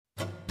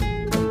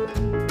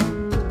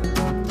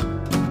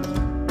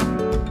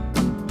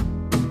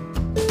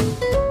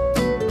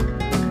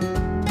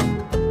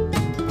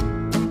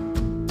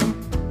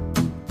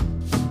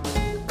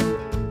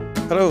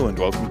Hello and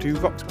welcome to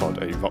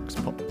VoxPod, a Vox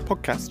Pop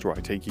podcast where I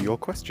take your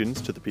questions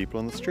to the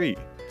people on the street.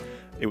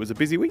 It was a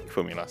busy week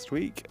for me last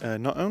week.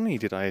 Not only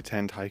did I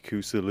attend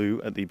Haiku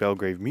Salute at the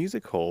Belgrave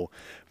Music Hall,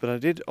 but I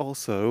did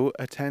also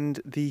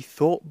attend the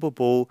Thought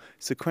Bubble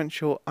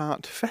Sequential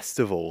Art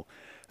Festival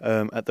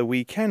at the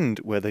weekend,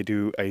 where they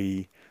do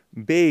a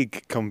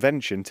big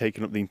convention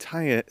taking up the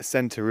entire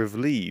centre of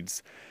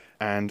Leeds.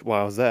 And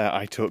while I was there,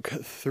 I took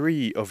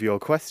 3 of your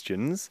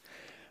questions.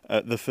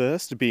 The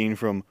first being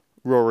from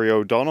Rory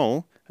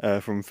O'Donnell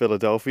from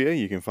Philadelphia.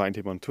 You can find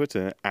him on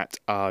Twitter at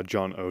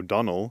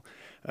rjohno'donnell.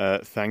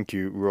 Thank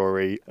you,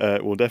 Rory.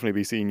 We'll definitely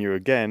be seeing you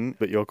again.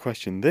 But your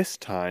question this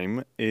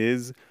time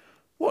is,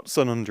 what's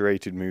an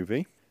underrated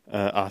movie?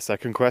 Our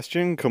second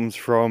question comes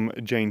from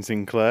Jane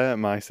Sinclair,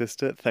 my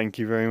sister. Thank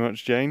you very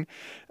much, Jane.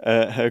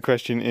 Her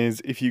question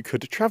is, if you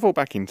could travel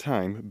back in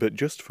time, but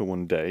just for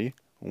one day,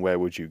 where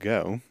would you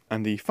go?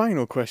 And the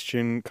final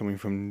question coming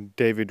from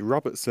David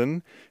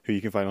Robertson, who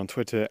you can find on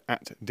Twitter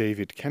at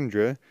David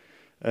Kendra.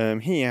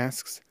 He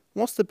asks,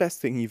 what's the best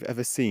thing you've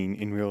ever seen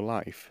in real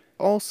life?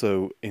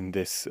 Also in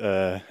this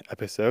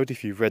episode,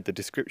 if you've read the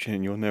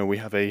description, you'll know we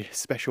have a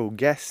special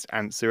guest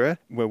answerer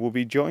where we'll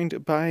be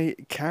joined by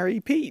Carrie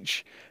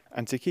Peach.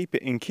 And to keep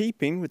it in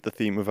keeping with the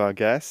theme of our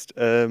guest,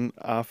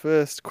 our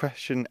first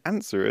question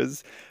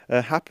answerers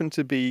happen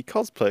to be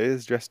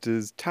cosplayers dressed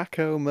as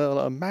Taco, Merle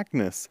and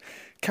Magnus,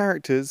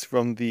 characters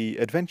from the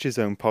Adventure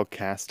Zone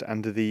podcast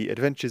and the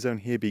Adventure Zone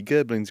Here Be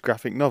Gerblings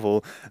graphic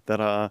novel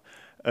that our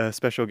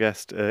special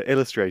guest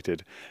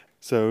illustrated.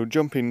 So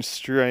jumping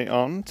straight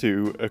on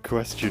to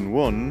question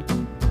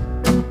 1.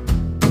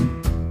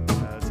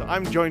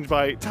 I'm joined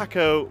by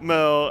Taco,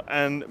 Merle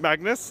and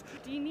Magnus.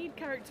 Do you need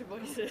character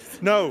voices?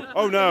 No.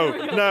 Oh, no.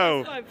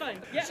 Fine.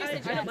 Yeah, I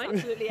don't mind.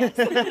 Absolutely, yes.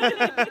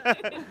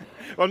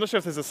 Well, I'm not sure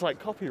if there's a slight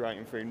copyright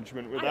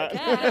infringement with that.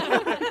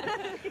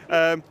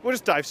 We'll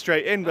just dive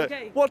straight in, but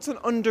Okay. What's an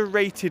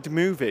underrated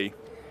movie?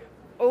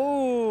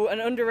 Oh, an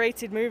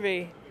underrated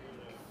movie.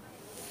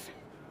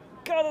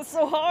 God, that's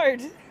so hard.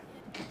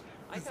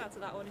 I can answer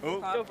that one if Oh,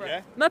 you can. Go for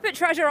it. Muppet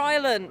Treasure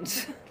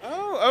Island.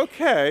 Oh,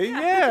 okay,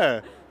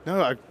 yeah.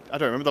 No, I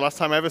don't remember the last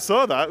time I ever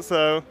saw that,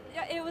 so...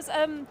 Yeah, it was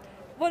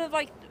one of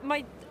I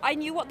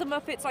knew what the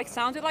Muppets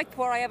sounded like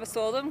before I ever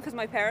saw them because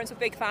my parents were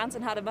big fans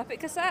and had a Muppet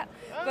cassette.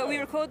 But we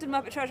recorded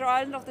Muppet Treasure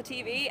Island off the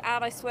TV,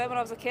 and I swear when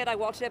I was a kid I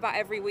watched it about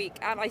every week,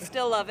 and I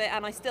still love it,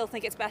 and I still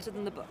think it's better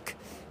than the book.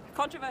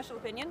 Controversial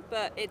opinion,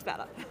 but it's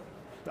better.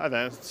 I don't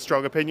know,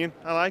 strong opinion.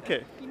 I like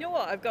it. You know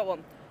what? I've got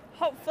one.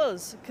 Hot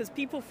Fuzz, because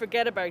people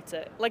forget about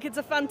it. Like, it's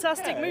a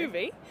fantastic Okay.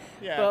 movie,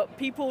 Yeah. but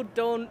people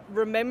don't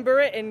remember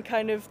it in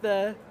kind of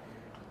the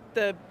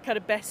kind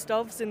of best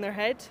ofs in their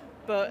head.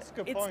 But That's a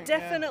good it's point, yeah.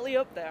 definitely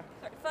up there.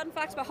 Fun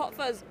fact about Hot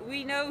Fuzz,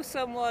 we know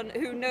someone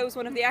who knows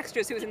one of the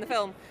extras who was in the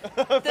film.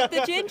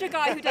 The ginger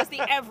guy who does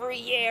the every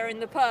year in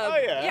the pub.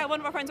 Oh, yeah? Yeah, one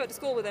of our friends went to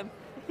school with him.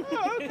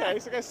 Oh, okay,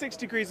 so there's 6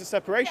 degrees of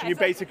separation. Yeah, You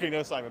exactly. basically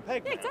know Simon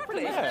Pegg. Yeah,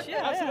 exactly. Yeah,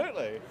 Yeah.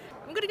 absolutely.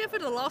 I'm gonna go for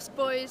The Lost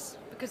Boys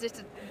because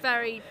it's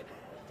very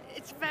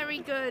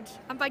good,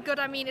 and by good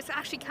I mean it's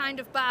actually kind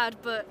of bad,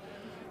 but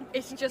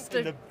it's just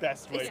In the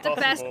best way it's the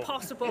possible. best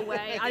possible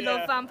way. I Yeah.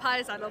 love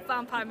vampires. I love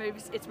vampire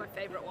movies. It's my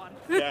favourite one.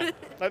 Yeah.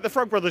 Like the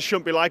Frog Brothers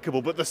shouldn't be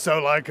likeable, but they're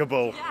so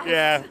likeable.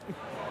 Yeah.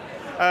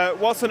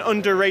 What's an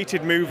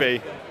underrated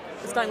movie?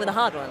 Starting with a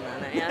hard one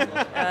then,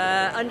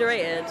 yeah.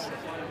 Underrated.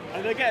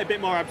 And they get a bit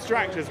more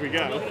abstract as we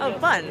go. Oh,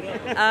 fun.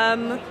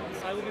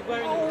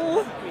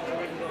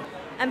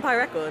 Empire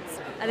Records.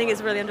 I think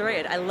it's really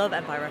underrated. I love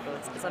Empire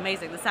Records. It's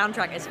amazing. The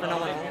soundtrack is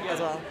phenomenal as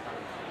well.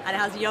 And it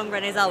has young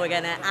Renee Zellweger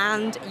in it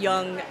and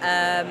young,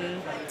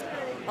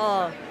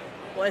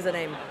 what is her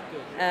name?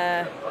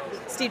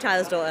 Steve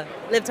Tyler's daughter,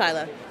 Liv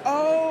Tyler.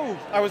 Oh,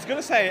 I was going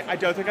to say, I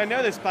don't think I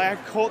know this, but I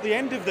caught the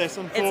end of this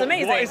and thought,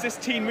 amazing. what is this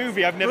teen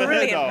movie I've never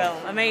Brilliant heard of?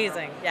 film.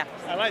 Amazing. Yeah.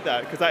 I like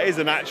that, because that is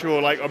an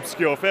actual,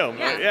 obscure film.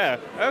 Yeah. Yeah,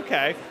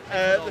 okay.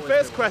 The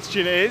first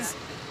question is,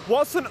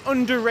 what's an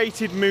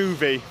underrated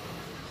movie?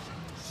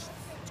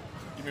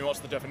 You mean what's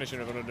the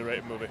definition of an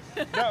underrated movie?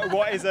 No,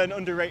 what is an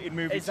underrated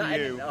movie to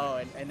you?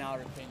 In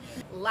our opinion.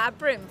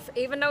 Labyrinth,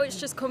 even though it's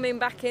just coming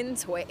back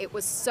into it, it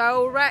was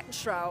so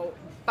retro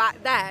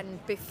back then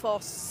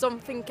before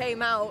something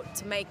came out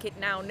to make it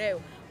now new.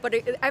 But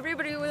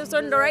everybody was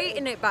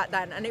underrating it back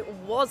then, and it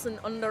wasn't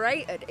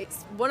underrated.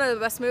 It's one of the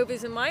best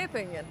movies in my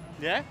opinion.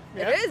 Yeah?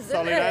 It is, isn't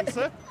Solid it?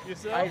 answer.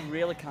 Yourself? I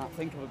really can't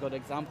think of a good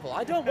example.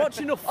 I don't watch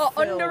enough Oh,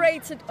 film.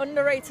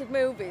 underrated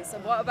movies.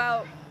 And what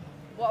about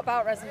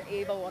Resident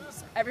Evil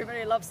ones?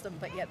 Everybody loves them,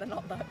 but yet they're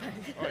not that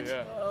big. Oh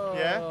yeah.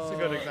 Yeah, it's a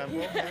good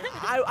example.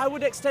 I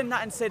would extend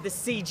that and say the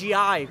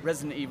CGI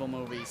Resident Evil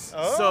movies.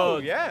 Oh, so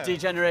yeah.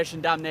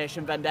 Degeneration,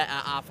 Damnation, Vendetta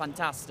are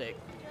fantastic.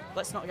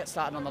 Let's not get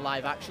started on the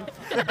live action.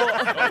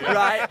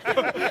 Right?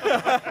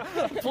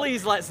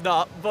 Please let's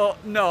not.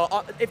 But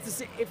no,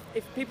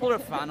 if people are a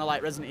fan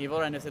of Resident Evil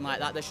or anything like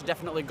that, they should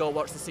definitely go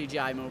watch the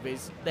CGI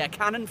movies. They're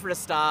canon for a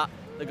start.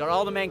 They've got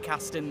all the main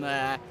cast in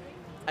there.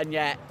 And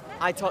yet,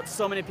 I talk to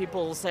so many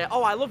people who say,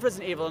 oh, I love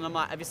Resident Evil. And I'm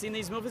like, have you seen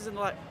these movies? And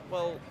they're like,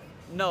 well,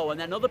 no. And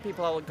then other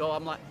people I'll go,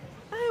 I'm like,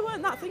 they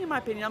weren't that thing in my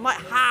opinion. I'm like,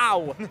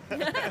 how?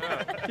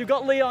 You've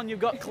got Leon, you've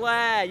got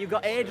Claire, you've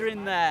got Ada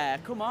in there.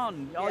 Come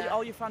on,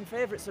 all your fan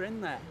favourites are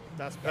in there.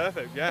 That's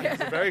perfect. Yeah,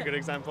 it's a very good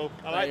example.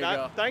 I like you that.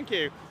 go. Thank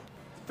you.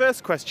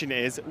 First question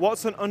is,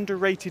 what's an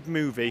underrated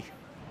movie?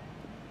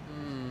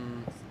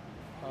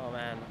 Oh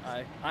man,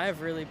 I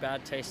have really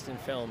bad taste in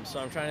films, so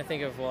I'm trying to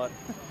think of what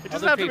It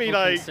doesn't other have to people be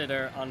like.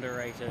 consider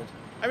underrated.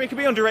 I mean, it could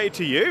be underrated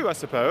to you, I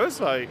suppose.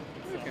 Like,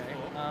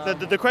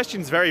 Okay. the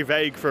question's very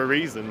vague for a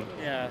reason.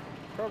 Yeah,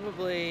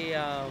 probably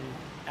Out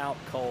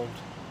Cold.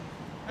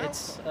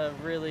 It's a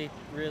really,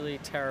 really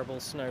terrible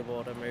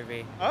snowboarder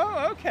movie,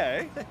 Oh,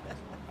 okay.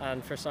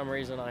 and for some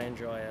reason I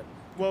enjoy it.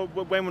 Well,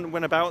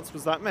 whenabouts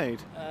was that made?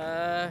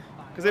 Uh,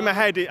 Because in my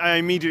head, I'm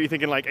immediately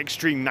thinking like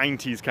extreme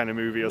 90s kind of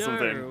movie or no,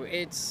 something.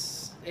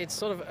 it's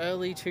sort of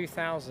early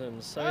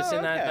 2000s, so it's Oh,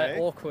 in that okay.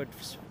 awkward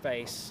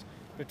space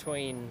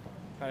between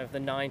kind of the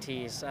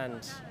 90s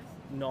and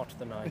not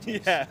the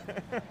 90s. Yeah.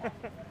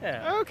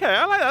 Yeah. Okay,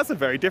 I like that. That's a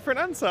very different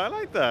answer. I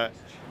like that.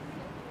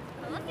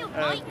 I love your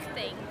mic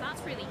thing.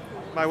 That's really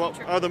cool. My what?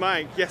 Future- Oh, the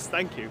mic. Yes,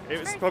 thank you. It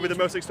was very probably the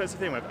future- most expensive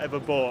thing I've ever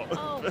bought.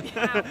 Oh,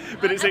 wow.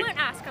 But it's I a- won't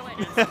ask. I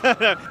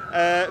won't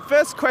ask.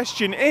 First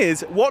question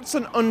is, what's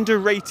an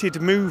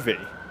underrated movie?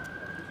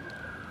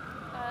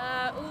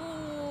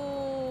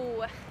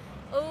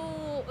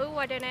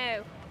 I don't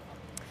know.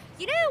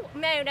 You know,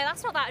 no,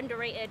 that's not that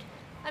underrated.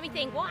 Let me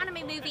think. What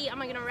anime movie am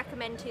I going to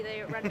recommend to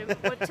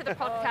the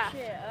podcast?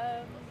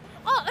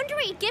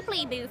 Underrated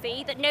Ghibli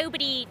movie that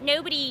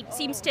nobody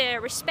seems to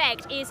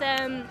respect is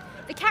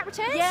The Cat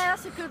Returns. Yeah,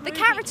 that's a good The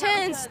movie, Cat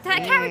Returns. The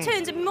Cat Cat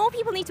Returns. And more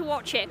people need to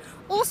watch it.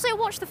 Also,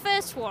 watch the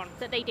first one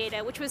that they did,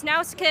 which was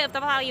Nausicaa of the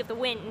Valley of the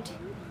Wind,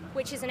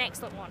 which is an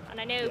excellent one.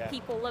 And I know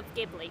people love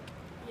Ghibli.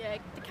 Yeah,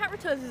 The Cat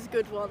Returns is a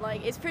good one.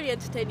 Like, it's pretty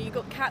entertaining. You've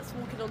got cats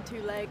walking on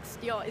two legs.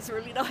 The art is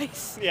really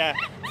nice. Yeah.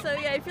 So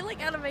yeah, if you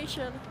like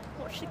animation,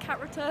 watch The Cat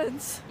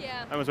Returns.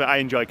 Yeah. I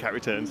enjoy Cat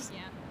Returns.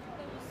 Yeah.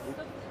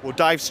 We'll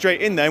dive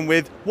straight in then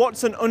with,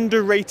 what's an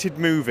underrated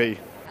movie?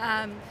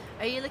 Are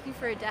you looking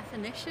for a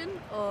definition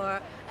or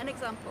an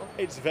example?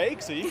 It's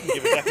vague, so you can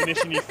give a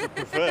definition you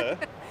prefer.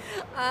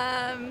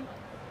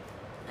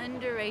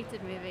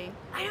 Underrated movie.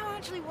 I don't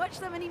actually watch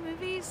that many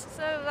movies,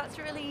 so that's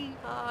really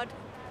hard.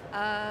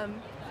 I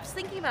was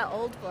thinking about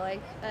Oldboy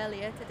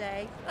earlier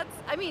today.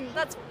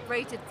 That's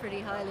rated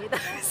pretty highly though,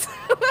 so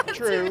that's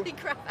True. a really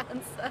crap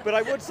answer. But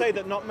I would say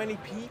that not many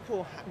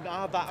people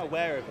are that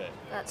aware of it.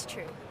 That's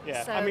true.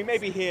 Yeah, So, I mean,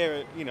 maybe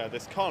here,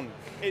 this con,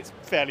 it's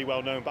fairly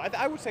well known, but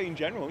I would say in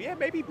general, yeah,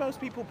 maybe most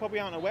people probably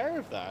aren't aware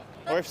of that.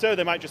 Or if so,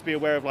 they might just be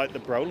aware of, like, the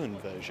Brolin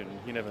version.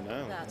 You never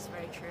know. That's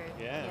very true.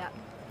 Yeah.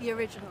 The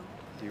original.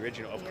 The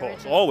original, of The course.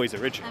 original. Always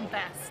original. And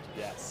best.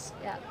 Yes.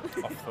 Yeah.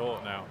 I've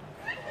thought now.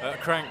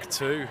 Crank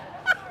 2.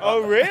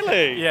 Oh,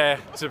 really? Yeah,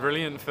 it's a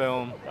brilliant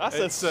film.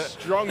 That's a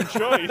strong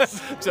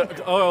choice. I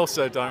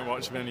also don't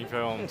watch many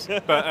films,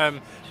 but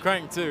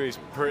Crank 2 is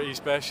pretty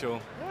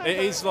special. It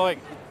is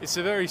it's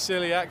a very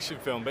silly action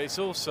film, but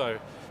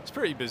it's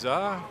pretty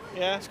bizarre.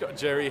 Yeah. It's got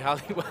Jerry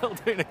Halliwell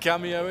doing a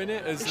cameo in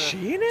it as Is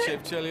she in it?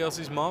 Chip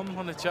Chelios' mom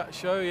on a chat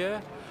show,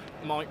 yeah.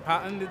 Mike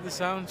Patton did the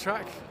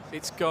soundtrack.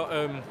 It's got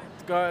the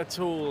guy at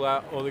Tool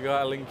or the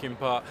guy at Linkin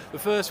Park. The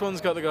first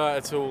one's got the guy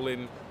at Tool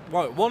in.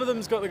 Well, one of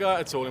them's got the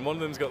guy at Tool and one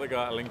of them's got the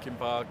guy at Linkin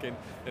Park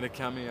in a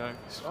cameo.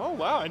 Oh,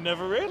 wow, I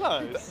never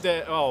realised.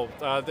 There's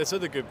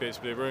other good bits,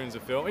 but it ruins the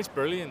film. It's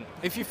brilliant.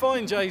 If you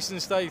find Jason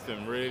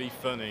Statham really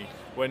funny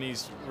when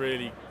he's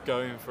really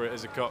going for it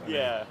as a cockney,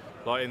 Yeah.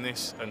 like in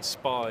this and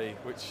Spy,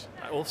 which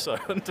also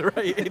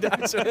underrated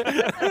actually.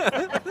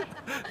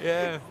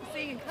 Yeah.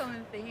 Seeing a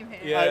common theme here.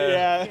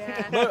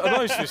 Yeah.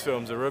 Most of his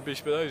films are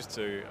rubbish, but those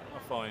two I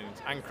find,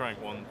 and Crank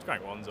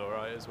 1's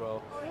alright as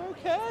well.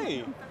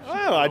 Okay.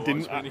 Well, I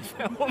didn't. Many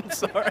films,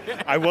 sorry.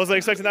 I wasn't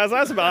expecting that as an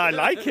answer, but I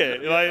like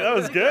it. Like, that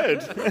was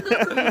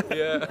good.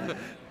 Yeah.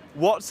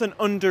 What's an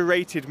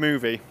underrated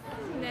movie?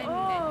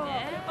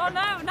 Oh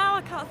no, now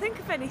I can't think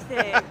of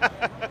anything.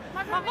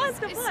 My mind's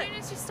gone blank. As soon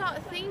as you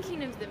start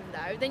thinking of them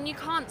though, then you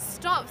can't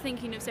stop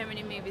thinking of so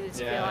many movies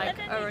that you feel like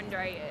are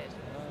underrated.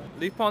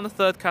 Lupin the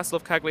Third, Castle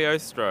of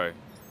Cagliostro.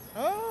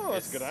 Oh,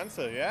 that's a good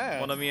answer, yeah.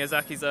 One of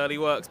Miyazaki's early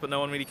works, but no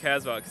one really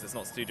cares about it because it's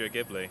not Studio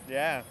Ghibli.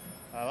 Yeah,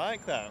 I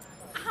like that.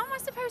 How am I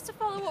supposed to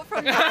follow up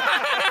from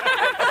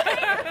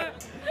that?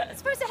 It's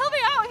supposed to help me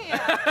out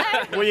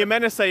here. What you're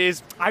meant to say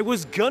is, I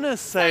was gonna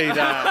say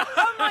that.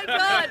 Oh my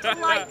god,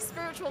 like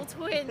spiritual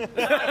twins.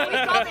 We've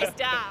got this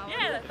down.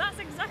 Yeah, that's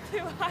exactly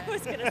what I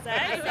was going to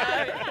say. So,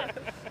 yeah.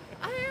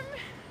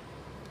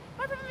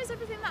 My problem is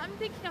everything that I'm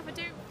thinking of I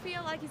don't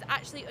feel like is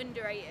actually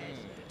underrated.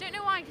 Don't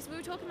know why, because we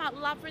were talking about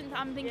Labyrinth,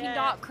 I'm thinking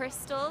Dark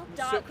Crystal.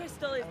 Dark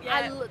Crystal is,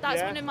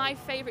 that's one of my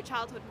favourite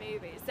childhood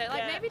movies. So like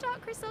Yeah. maybe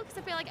Dark Crystal, because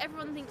I feel like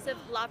everyone thinks of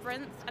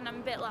Labyrinth and I'm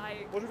a bit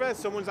like, Well, to be fair,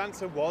 someone's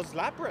answer was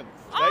Labyrinth.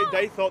 Oh.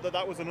 They thought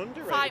that was an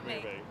underrated fight me.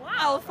 movie.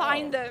 I'll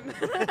find them.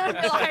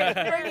 Like,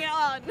 bring it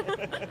on.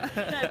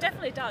 No,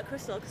 definitely Dark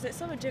Crystal because it's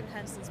some of Jim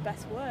Henson's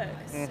best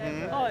works.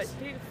 Mhm. Oh, it's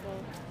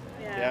beautiful.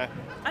 Yeah.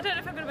 I don't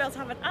know if I'm going to be able to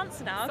have an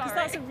answer now because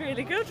that's a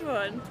really good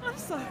one. I'm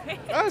sorry.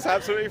 That's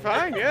absolutely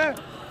fine, yeah.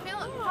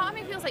 Part of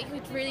me feels like you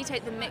could really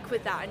take the mick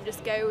with that and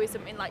just go with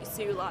something like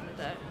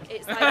Zoolander.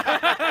 It's like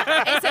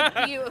it's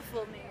a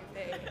beautiful movie.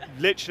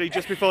 Literally,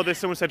 just before this,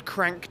 someone said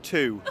Crank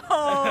 2.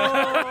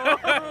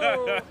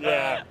 Oh.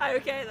 Yeah.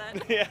 Okay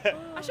then. Yeah.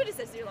 I should have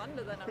said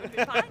Zoolander then. I would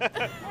be fine.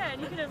 Yeah,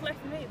 and you could have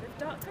left me with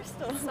Dark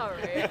Crystal.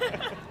 Sorry.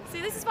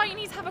 See, this is why you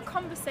need to have a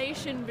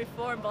conversation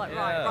before and be like,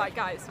 Yeah. right,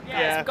 guys,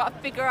 Yeah. we've got to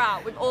figure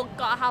out. We've all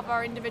got to have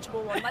our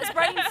individual one. Let's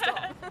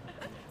brainstorm.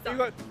 You've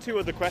got 2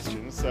 other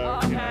questions, so.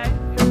 Oh, you okay.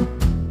 know.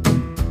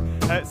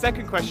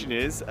 Second question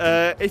is,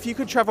 if you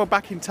could travel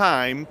back in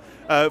time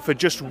for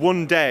just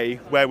one day,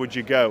 where would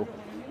you go?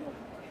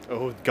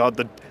 Oh God,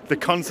 the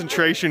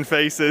concentration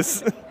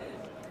faces.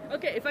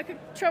 Okay, if I could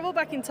travel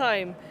back in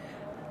time,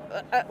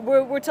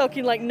 we're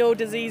talking like no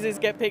diseases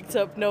get picked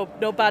up, no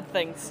bad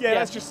things. Yeah,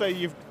 let's just say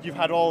you've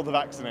had all the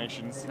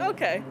vaccinations.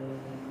 Okay.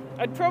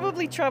 I'd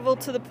probably travel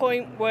to the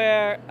point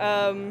where,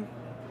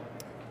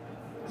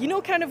 you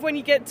know, kind of when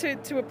you get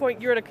to a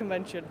point, you're at a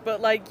convention, but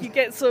like you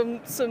get some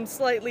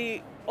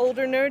slightly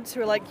older nerds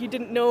who are like, you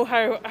didn't know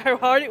how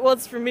hard it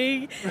was for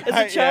me as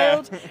a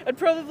child. Yeah. I'd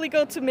probably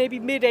go to maybe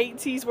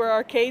mid-80s where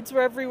arcades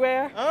were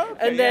everywhere,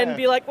 okay, and then yeah.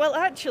 be like, well,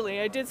 actually,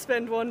 I did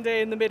spend one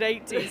day in the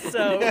mid-80s,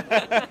 so...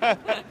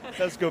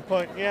 That's a good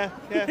point, yeah.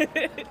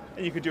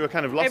 And you could do a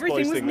kind of Lost Everything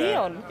Boys was thing there.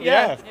 neon,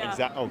 Yeah, yeah.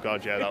 exactly. Oh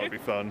God, yeah, that would be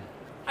fun.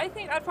 I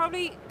think I'd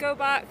probably go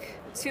back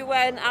to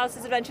when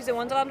Alice's Adventures in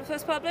Wonderland was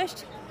first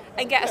published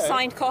and get a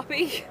signed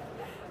copy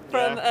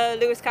from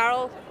Lewis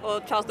Carroll,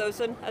 or Charles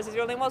Dawson, as his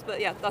real name was,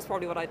 but yeah, that's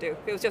probably what I'd do.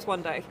 It was just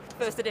one day.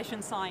 First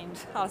edition signed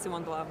Alice in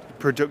Wonderland.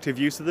 Productive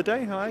use of the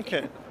day, I like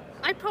it.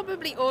 I'd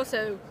probably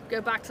also go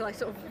back to like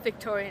sort of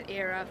Victorian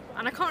era,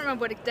 and I can't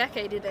remember what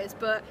decade it is,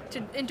 but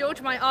to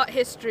indulge my art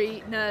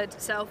history nerd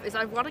self is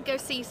I want to go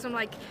see some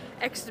like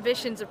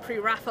exhibitions of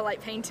pre-Raphaelite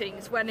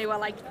paintings when they were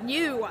like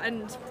new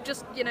and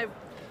just, you know,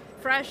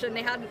 fresh and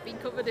they hadn't been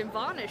covered in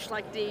varnish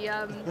like the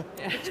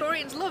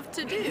Victorians love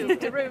to do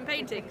to ruin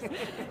paintings.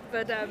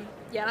 But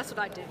yeah, that's what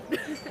I do.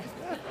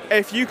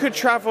 If you could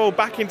travel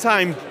back in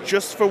time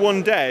just for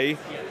one day,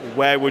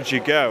 where would you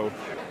go?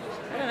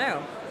 I don't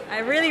know. I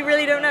really,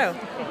 really don't know.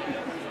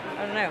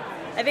 I don't know.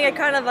 I think I'd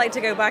kind of like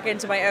to go back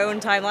into my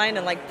own timeline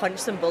and like punch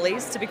some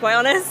bullies, to be quite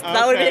honest.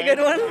 That would be a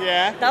good one.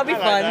 Yeah. That would be I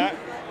like fun. that.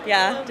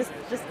 Yeah, just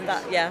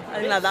that, yeah. I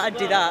think that I'd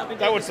do that.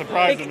 That would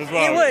surprise them as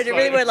well. It would, It's it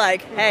really like- would,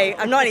 like, hey,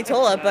 I'm not any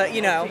taller, but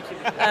you know.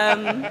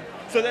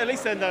 So at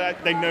least then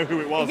they know who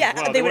it was Yeah, as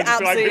well. they would wouldn't just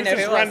be like, absolutely "Who's know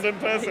this who it was." random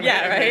person.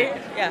 Yeah, right?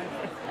 Yeah.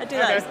 I'd do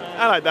that. Okay,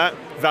 I like that.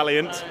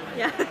 Valiant.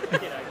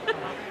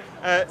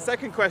 Yeah.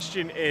 Second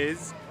question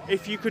is,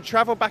 if you could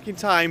travel back in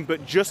time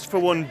but just for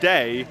one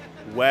day,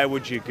 where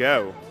would you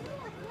go?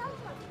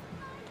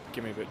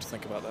 Give me a bit to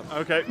think about that.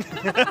 Okay.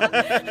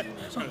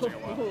 It's going to take a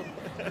while.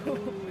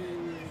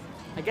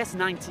 I guess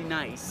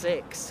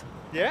 1996.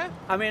 Yeah?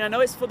 I mean, I know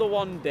it's for the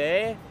one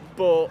day,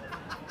 but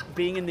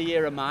being in the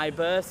year of my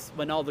birth,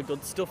 when all the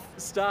good stuff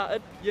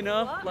started, you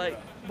know? Like,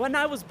 when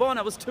I was born,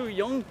 I was too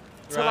young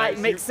to, Right, like,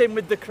 so mix in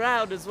with the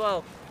crowd as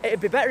well.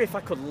 It'd be better if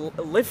I could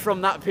live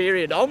from that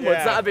period onwards.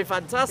 Yeah. That'd be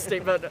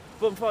fantastic, but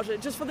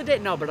unfortunately, just for the day,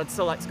 no, but I'd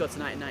still like to go to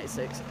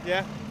 1996.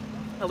 Yeah?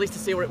 At least to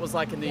see what it was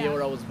like in the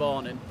year I was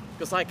born in,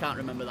 because I can't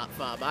remember that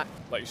far back.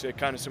 Like you say,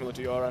 kind of similar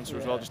to your answer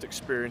as well, just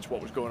experience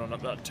what was going on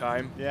at that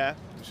time. Yeah.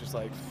 It's just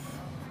like,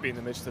 be in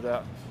the midst of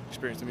that,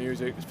 experience the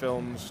music, the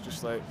films,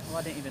 just like... Oh,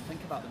 I didn't even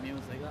think about the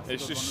music, that's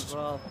It's a good just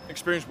one as well.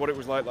 experience what it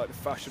was like the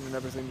fashion and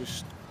everything,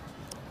 just...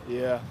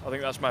 Yeah, I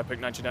think that's my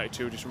pick,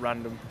 1992, just a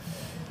random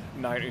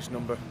 90s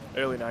number,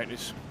 early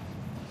 90s.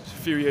 It's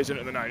a few years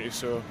into the 90s,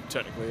 so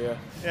technically, yeah.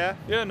 Yeah?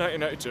 Yeah,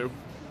 1992.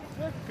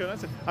 Yeah, good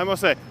answer. I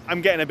must say,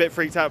 I'm getting a bit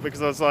freaked out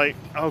because I was like,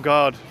 oh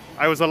God,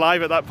 I was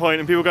alive at that point,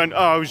 and people going, oh,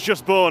 I was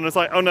just born. It's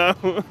like, oh no,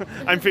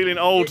 I'm feeling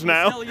old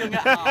now. Still young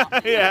at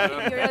heart.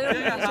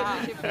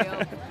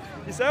 Yeah.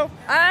 Yourself?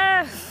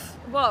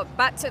 Well,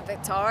 back to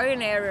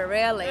Victorian era,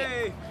 really.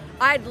 Hey.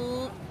 I'd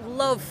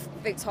love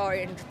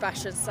Victorian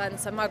fashion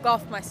sense and mug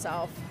off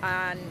myself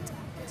and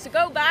to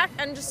go back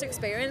and just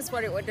experience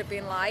what it would have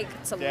been like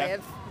to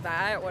live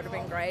there. It would have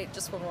been great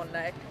just for one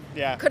day.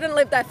 Yeah. Couldn't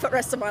live there for the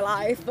rest of my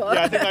life, but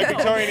Yeah, I think like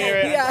Victorian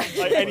era, Yeah.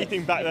 like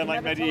anything back then,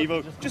 like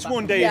medieval, just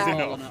one day is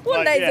enough.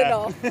 One Like, day's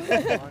yeah.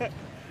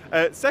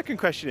 enough. Second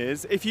question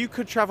is, if you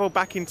could travel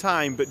back in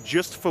time but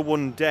just for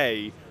one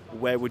day,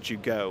 where would you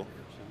go?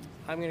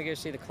 I'm going to go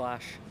see The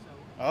Clash.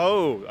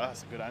 Oh,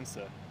 that's a good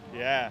answer.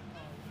 Yeah.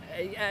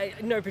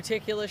 No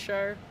particular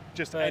show.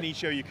 Just but- any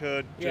show you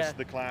could, just Yeah,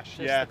 The Clash.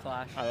 just Yeah, The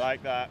Clash. I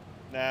like that.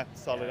 Nah,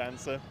 solid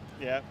answer.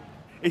 Yeah.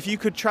 If you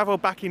could travel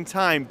back in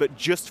time but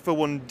just for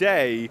one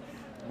day,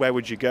 where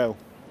would you go?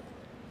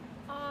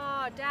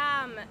 Oh,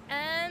 damn.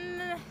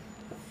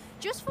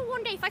 Just for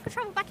one day, if I could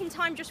travel back in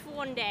time just for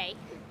one day.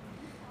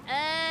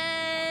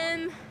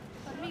 I'd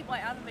meet my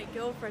anime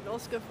girlfriend,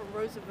 Oscar from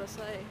Rosa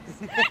Versailles.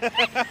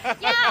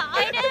 Yeah,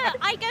 I know.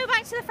 I go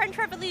back to the French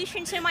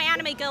Revolution so my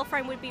anime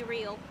girlfriend would be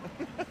real.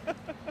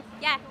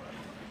 Yeah.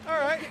 All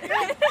right.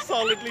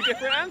 Solidly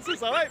different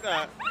answers. I like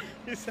that.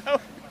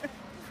 Yourself?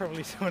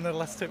 Probably when I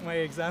last took my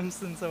exams,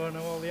 since I won't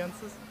know all the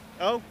answers.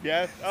 Oh,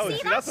 yeah. Oh, See,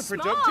 see, that's a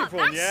productive smart.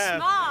 one, That's yeah.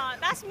 smart.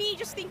 That's me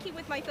just thinking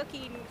with my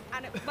fucking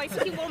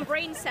one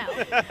brain cell.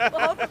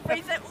 Well,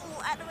 brain cell,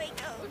 ooh, out the way it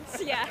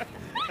goes. Yeah.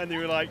 And you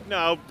were like,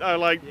 no,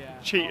 I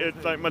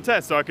cheated like my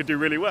test so I could do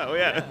really well,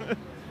 yeah.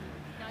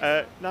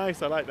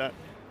 Nice, I like that.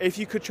 If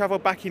you could travel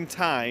back in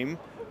time,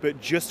 but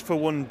just for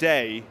one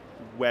day,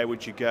 where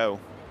would you go?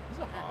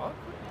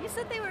 You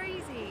said they were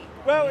easy.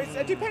 Well,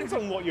 it depends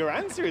on what your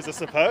answer is, I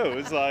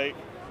suppose. Like,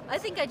 I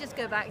think I just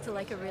go back to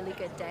like a really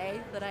good day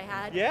that I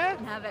had. Yeah?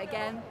 And have it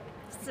again.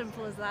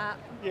 Simple as that.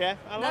 yeah,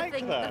 I like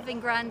that. Nothing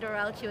grand or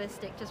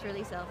altruistic, just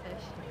really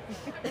selfish.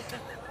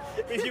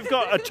 If you've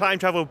got a time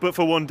travel but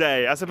for one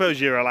day, I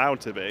suppose you're allowed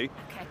to be. Okay,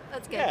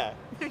 that's good. Yeah.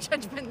 No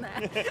judgment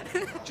there.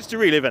 Just to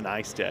relive a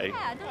nice day.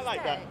 Yeah, I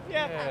like that.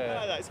 Yeah, I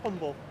like that. It's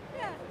humble.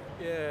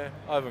 Yeah,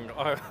 I haven't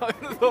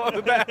thought of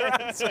a better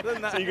answer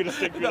than that. So you're going to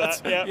stick with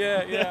that?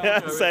 Yeah. Yeah.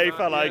 I'll go with Safe,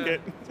 that, I like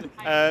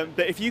yeah. it.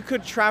 But if you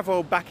could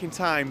travel back in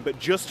time, but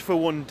just for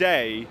one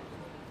day,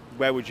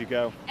 where would you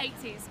go?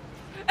 80s.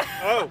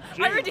 Oh,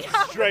 I already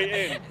have. straight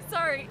in.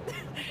 Sorry.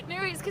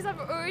 No, it's because I've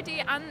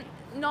already, and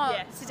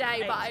not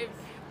today,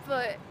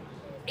 but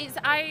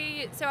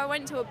I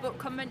went to a book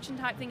convention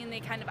type thing and they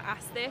kind of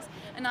asked this,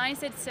 and I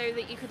said so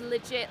that you could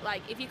legit,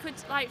 like, if you could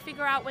like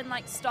figure out when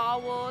like Star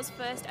Wars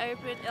first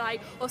opened,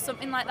 like, or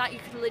something like that, you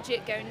could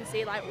legit go and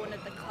see like one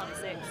of the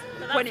classics.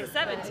 But when that's it's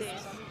the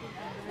 70s.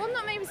 Well,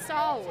 not maybe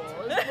Star Wars,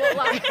 but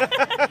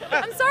like,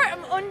 I'm sorry,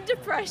 I'm under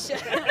pressure.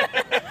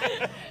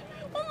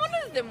 Well, one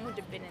of them would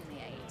have been in the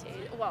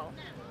 80s. Well,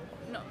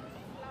 no,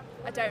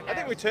 I don't know. I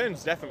think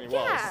Returns definitely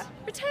was. Yeah,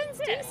 Returns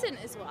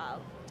decent as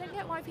well. Don't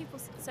get why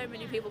so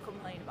many people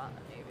complain about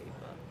that movie,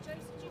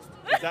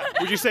 but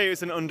Would you say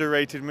it's an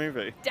underrated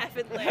movie?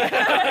 definitely.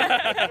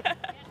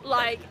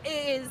 Like,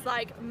 it is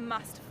like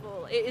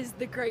masterful. It is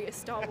the greatest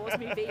Star Wars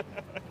movie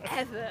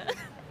ever.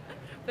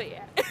 But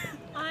yeah.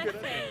 I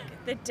think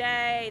the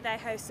day they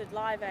hosted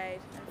Live Aid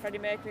and Freddie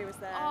Mercury was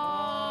there, Oh,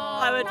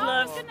 I would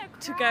love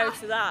to go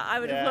to that. I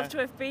would have Yeah. loved to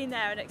have been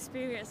there and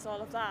experienced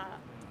all of that.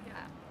 Yeah.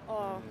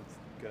 Oh,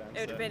 Good it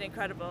would have been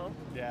incredible.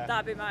 Yeah.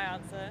 That'd be my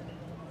answer.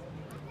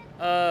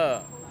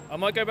 I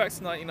might go back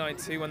to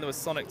 1992 when there was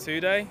Sonic 2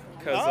 Day,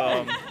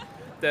 because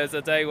there's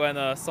a day when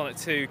Sonic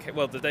 2,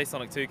 the day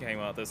Sonic 2 came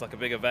out, there's like a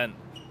big event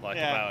about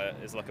it.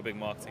 It's like a big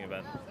marketing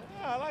event.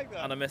 Yeah, I like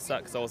that. And I missed that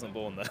because I wasn't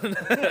born then.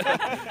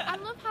 I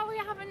love how we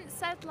haven't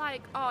said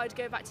like, oh, I'd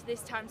go back to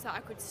this time so I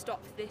could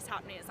stop this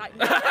happening. It's like,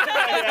 no.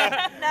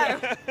 No.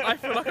 I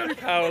feel like I'm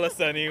powerless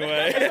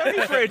anyway. It's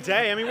only for a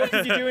day. I mean, what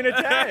did you do in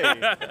a day?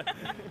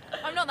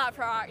 I'm not that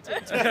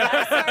proactive. To be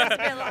honest. So it's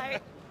been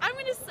like, I'm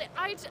gonna sleep.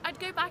 I'd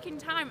go back in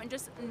time and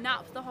just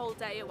nap the whole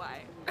day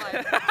away.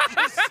 Like,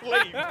 Just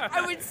sleep.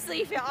 I would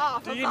sleep it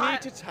off. Do I'm you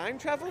like, need to time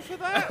travel for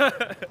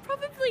that?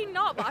 Probably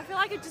not, but I feel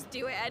like I'd just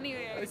do it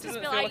anyway. It Just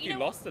doesn't be feel like, like you know,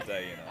 lost a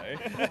day, you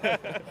know.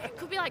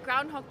 could be like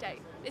Groundhog Day.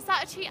 Is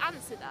that a cheat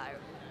answer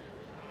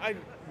though?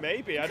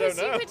 Maybe, I don't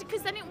know.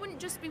 Because then it wouldn't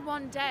just be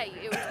one day,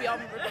 it would be on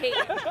repeat.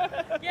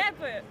 Yeah,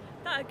 but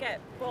that'd get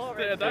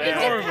boring. Yeah, that'd be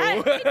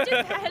horrible. It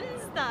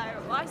depends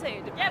though. Well, I say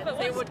it depends. Yeah, but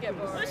it would get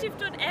boring. once you've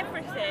done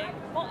everything,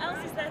 what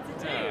else is there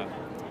to do? Yeah.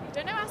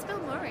 Don't know, ask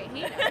Bill Murray.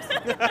 He knows.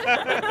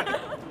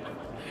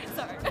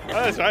 Sorry. Oh,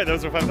 that's right,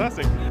 those were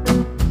fantastic.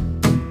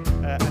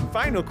 And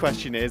final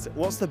question is,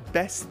 what's the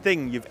best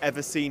thing you've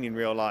ever seen in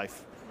real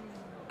life?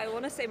 I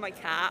want to say my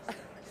cat.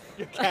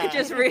 Your I cat?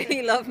 just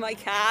really love my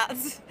cat.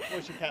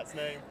 What's your cat's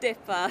name?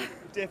 Dipper.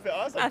 Dipper,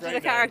 oh, that's a After great the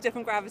name. character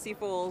from Gravity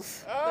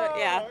Falls. Oh, But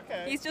yeah,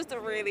 okay. he's just a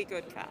really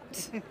good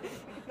cat.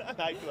 I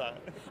like that.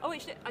 Oh,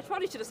 I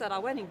probably should have said our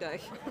wedding day.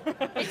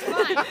 It's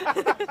fine.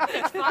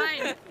 It's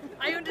fine.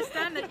 I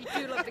understand that you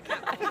do love the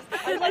cat.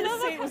 I'd like to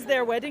say it was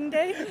their wedding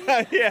day.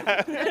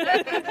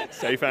 Yeah.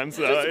 Safe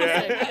answer,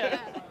 yeah.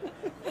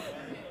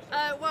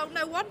 Well,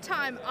 no, one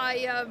time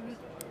I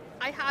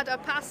had a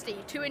pasty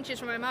 2 inches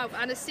from my mouth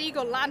and a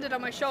seagull landed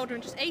on my shoulder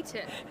and just ate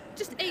it.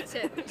 Just ate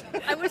it.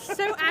 I was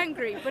so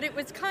angry, but it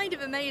was kind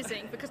of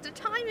amazing because the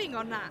timing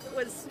on that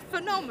was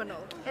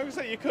phenomenal. I would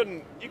say you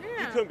couldn't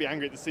be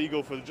angry at the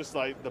seagull for just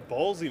like the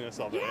ballsiness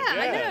of it. Yeah,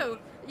 I know.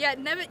 Yeah,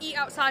 never eat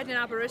outside in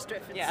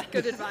Aberystwyth. It's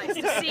good advice.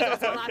 The seagulls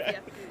will have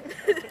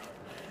you.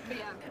 But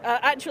yeah.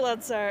 Actual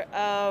answer,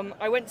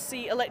 I went to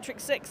see Electric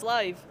Six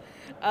live.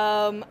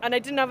 And I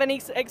didn't have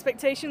any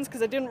expectations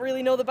because I didn't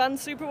really know the band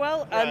super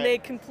well, Right. and they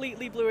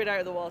completely blew it out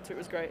of the water. It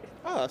was great.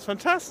 Oh, that's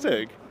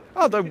fantastic.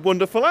 Oh, they're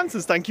wonderful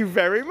answers. Thank you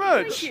very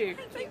much. Thank you.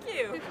 Thank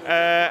you.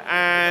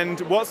 And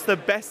what's the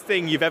best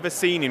thing you've ever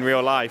seen in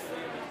real life?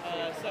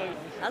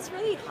 That's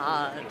really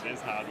hard. It is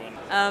a hard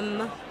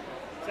one.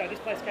 So this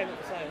place came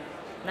up for sale.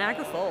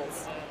 Niagara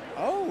Falls.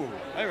 Oh,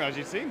 I didn't realize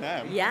you'd seen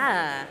them.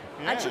 Yeah.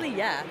 Yeah. Actually,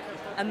 yeah.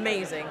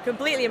 Amazing.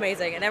 Completely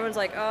amazing. And everyone's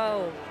like,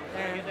 oh,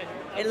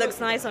 it looks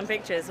nice on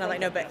pictures. And I'm like,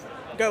 no, but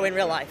go in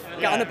real life.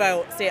 Get on a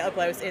boat, see it up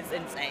close. It's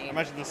insane.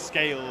 Imagine the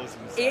scale is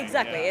insane.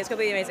 Exactly, yeah. it's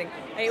completely amazing.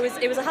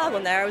 It was a hard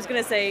one there. I was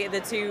going to say the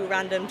two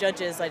random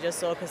judges I just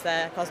saw because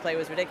their cosplay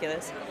was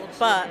ridiculous,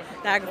 but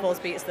Niagara Falls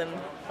beats them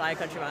by a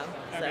country mile.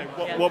 So,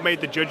 Okay, what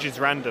made the judges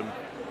random?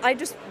 I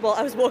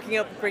was walking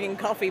up bringing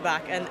coffee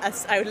back, and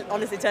I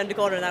honestly turned a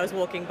corner and I was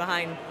walking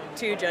behind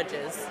two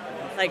judges,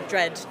 like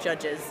dread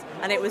judges,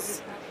 and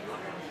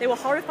they were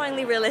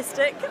horrifyingly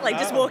realistic, like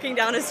just walking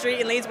down a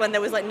street in Leeds when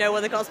there was like no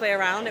other cosplay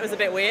around. It was a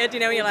bit weird, you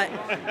know, you're like,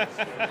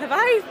 have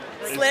I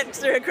slipped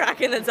through a crack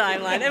in the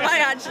timeline? Am I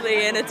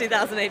actually in a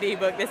 2000 AD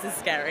book? This is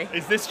scary.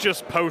 Is this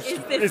just post?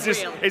 Is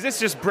this real? Is this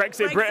just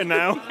Brexit Britain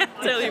now? Yeah,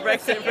 totally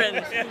Brexit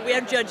Britain. We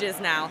have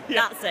judges now.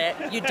 That's it.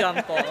 You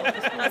dumb fool.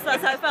 That's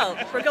how it felt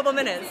for a couple of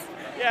minutes.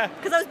 Yeah.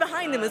 Because I was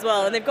behind them as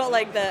well, and they've got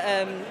like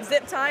the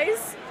zip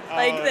ties.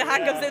 Like the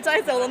handcuff zip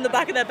ties all on the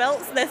back of their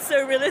belts. They're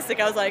so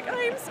realistic. I was like,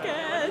 I'm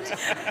scared.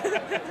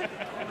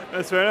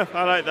 That's fair enough.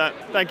 I like that.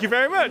 Thank you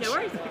very much. No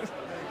worries.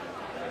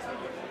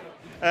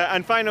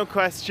 And final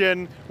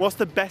question: what's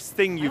the best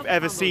thing you've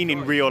ever seen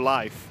in real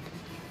life?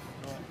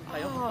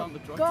 Oh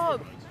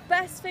God,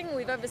 best thing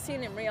we've ever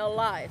seen in real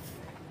life.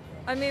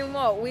 I mean,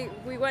 what we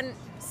went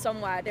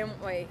somewhere,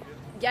 didn't we?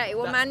 Yeah, it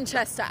was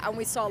Manchester, and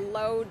we saw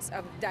loads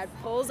of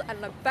Deadpools,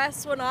 and the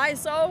best one I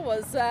saw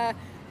was.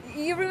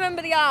 You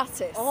remember the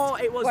artist? Oh,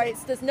 it was. Where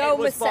there's no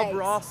mistakes. Bob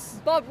Ross.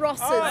 Bob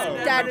Ross's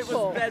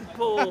Deadpool.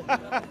 Deadpool.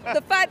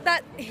 The fact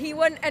that he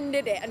went and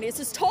did it, and he's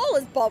as tall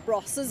as Bob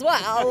Ross as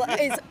well,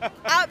 is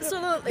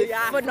absolutely The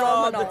afro,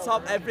 phenomenal. the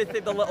top,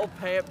 everything, the little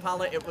paint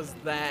palette, it was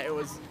there. It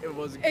was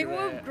great. It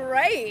was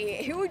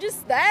great. He was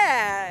just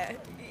there.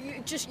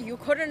 You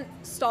couldn't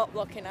stop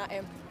looking at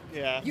him.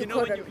 Yeah. You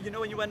know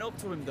when you went up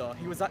to him though,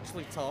 he was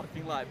actually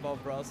talking like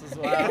Bob Ross as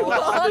well. He was.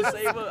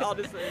 Honestly, it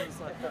was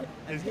like that.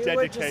 His And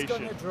we're just dedication.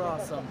 going to draw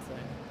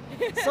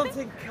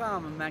something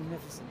calm and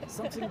magnificent,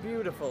 something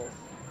beautiful,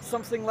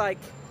 something like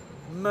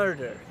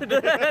murder. Yeah.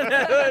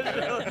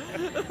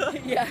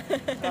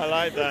 I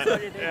like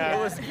that. Yeah. It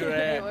was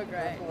great. It was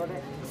great.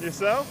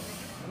 Yourself?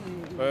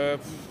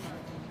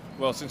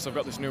 Well, since I've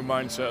got this new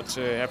mindset, I'd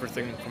say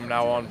everything from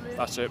now on.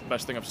 That's it.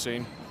 Best thing I've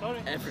seen.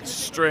 It's a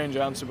strange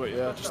answer, but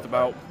yeah, just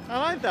about. I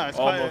like that. It's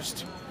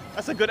almost.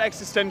 That's a good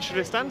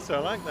existentialist answer. I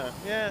like that.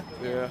 Yeah.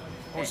 Yeah.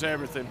 I won't say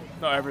everything.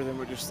 Not everything,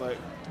 but just like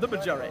the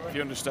majority. If you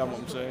understand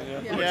what I'm saying,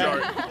 yeah. Yeah.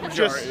 Majority,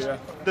 Just, yeah.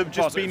 just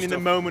Positive being in the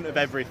stuff. moment of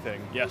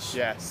everything. Yes.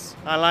 Yes.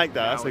 I like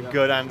that. That's a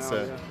good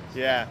answer.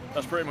 Yeah.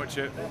 That's pretty much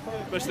it.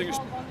 Best thing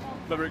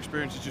I've ever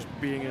experienced is just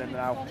being in it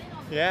now.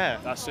 Yeah.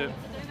 That's it.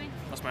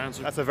 That's my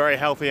answer. That's a very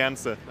healthy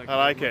answer. I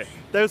like it.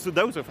 Those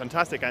were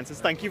fantastic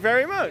answers. Thank you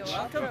very much. You're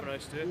welcome. Have a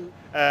nice day.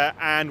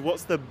 And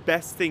what's the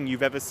best thing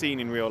you've ever seen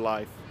in real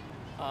life?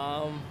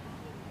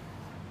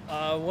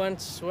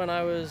 Once when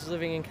I was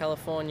living in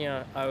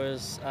California, I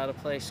was at a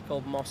place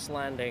called Moss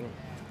Landing,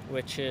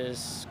 which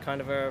is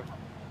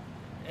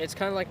it's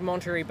kind of like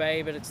Monterey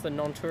Bay, but it's the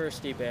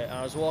non-touristy bit.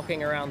 I was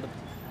walking around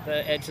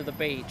the edge of the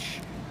beach,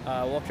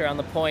 walked around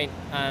the point,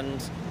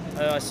 and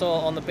I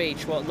saw on the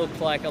beach what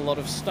looked like a lot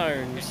of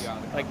stones,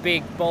 like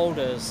big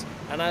boulders.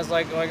 And as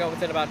I got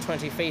within about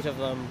 20 feet of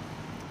them,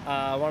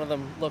 one of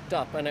them looked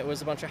up, and it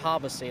was a bunch of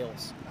harbor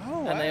seals.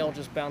 Oh, and they wow. all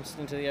just bounced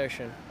into the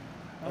ocean.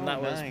 And Oh,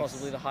 that was nice.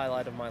 possibly the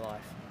highlight of my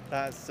life.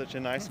 That's such a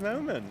nice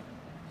moment.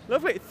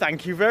 Lovely.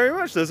 Thank you very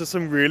much. Those are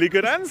some really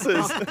good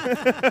answers.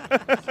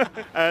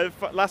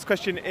 Last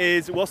question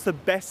is, what's the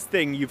best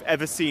thing you've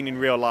ever seen in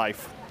real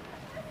life?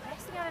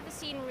 Best thing I've ever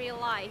seen in real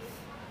life?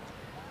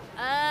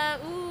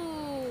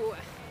 Ooh.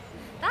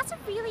 That's a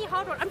really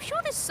hard one. I'm sure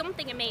there's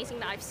something amazing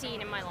that I've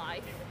seen in my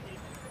life.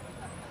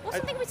 Or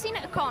something we've seen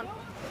at a con.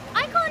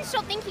 I can't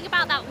stop thinking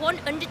about that one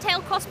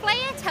Undertale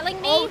cosplayer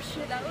telling me. Oh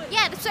shit, that was...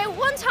 Yeah, so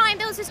one time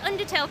there was this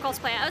Undertale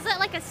cosplayer. I was at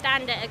like a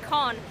stand at a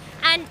con,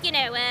 and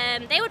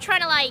they were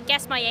trying to like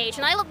guess my age,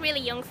 and I look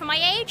really young for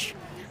my age.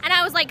 And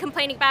I was like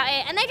complaining about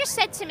it, and they just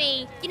said to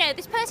me,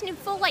 this person in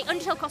full like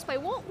Undertale cosplay,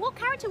 what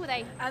character were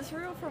they?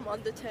 Asriel from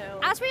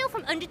Undertale. Asriel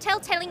from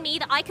Undertale telling me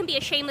that I can be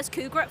a shameless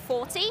cougar at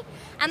 40,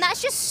 and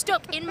that's just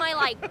stuck in my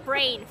like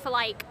brain for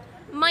like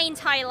my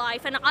entire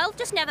life, and I'll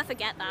just never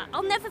forget that.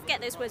 I'll never forget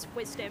those words of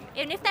wisdom,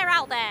 and if they're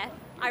out there,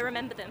 I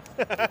remember them.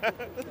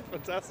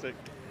 Fantastic.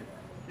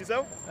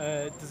 Yourself?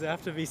 Does it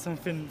have to be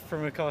something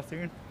from a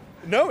cartoon?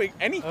 No,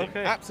 anything.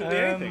 Okay. Absolutely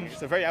anything.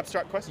 It's a very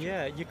abstract question.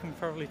 Yeah, you can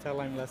probably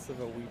tell I'm less of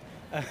a weeb.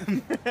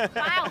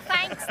 Wow,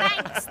 thanks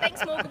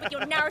Morgan, with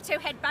your Naruto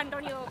headband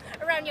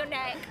around your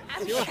neck.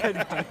 It's your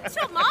headband. It's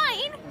not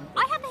mine.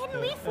 I have the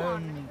Hidden Leaf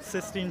one.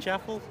 Sistine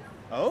Chapel.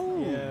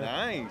 Oh, Yeah.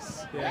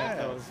 nice. Yeah,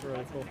 that was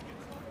really cool.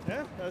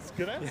 Yeah, that's a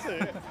good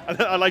answer.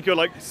 I like your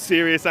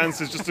serious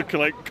answers just to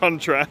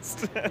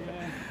contrast.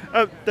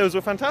 Those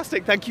were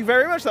fantastic. Thank you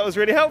very much. That was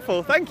really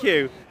helpful. Thank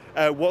you.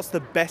 What's the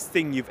best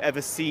thing you've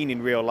ever seen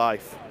in real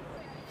life?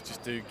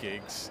 Just do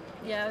gigs.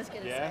 Yeah, I was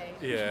gonna say.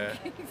 Yeah.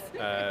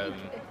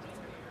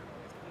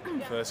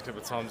 First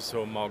couple of times I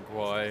saw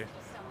Mogwai.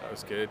 That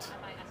was good.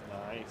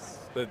 Nice.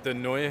 The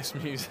Neues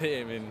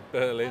Museum in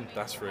Berlin,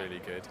 that's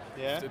really good.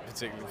 Yeah.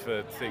 Particularly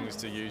for things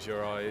to use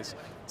your eyes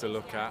to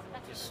look at.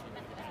 Just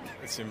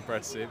It's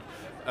impressive.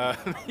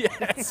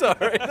 Yeah,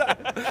 sorry.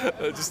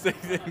 Just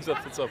thinking things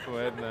off the top of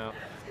my head now.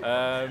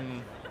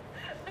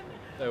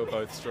 They were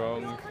both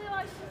strong.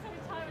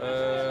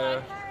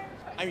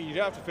 I mean, you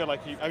don't have to feel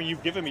like you. I mean,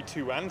 you've given me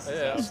 2 answers.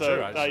 Yeah, now, that's so,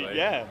 true, actually. Like,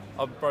 yeah.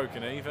 I'm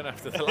broken even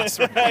after the last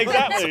one.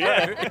 Exactly,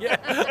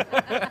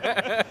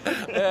 yeah.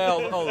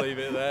 Yeah, I'll leave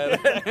it there.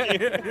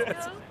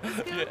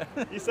 Yeah.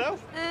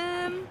 Yourself?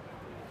 I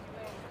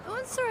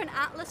once saw an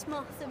atlas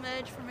moth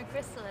emerge from a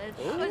chrysalid.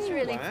 That was Ooh,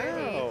 really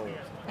wow. pretty.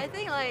 I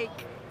think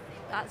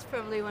that's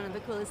probably one of the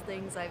coolest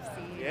things I've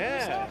seen.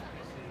 Yeah.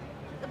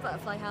 The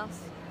butterfly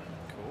house.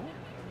 Cool.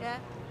 Yeah.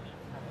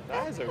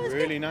 That is a It was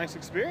really good. nice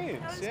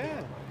experience. That was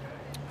Yeah.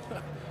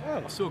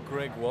 I saw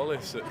Greg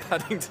Wallace at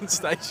Paddington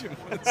Station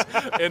once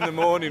in the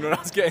morning when I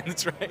was getting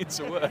the train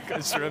to work. I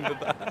just remembered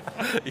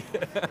that.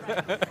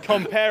 Yeah.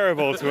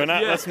 Comparable to an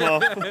atlas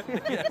moth.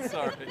 Yeah,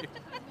 sorry.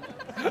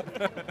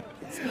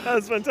 That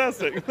was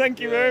fantastic. Thank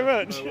you very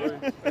much. No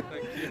worries. Thank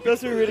you.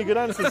 Those were really good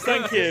answers.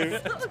 Thank you.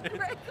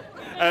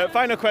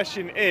 Final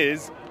question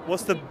is,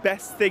 what's the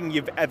best thing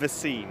you've ever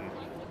seen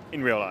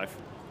in real life?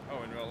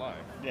 Oh, in real life?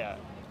 Yeah.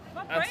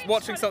 And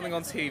watching something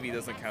on TV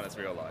doesn't count as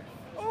real life.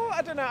 Oh,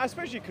 I don't know. I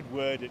suppose you could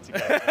word it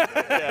together.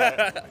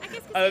 Yeah.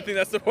 I don't think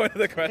that's the point of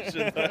the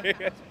question, though.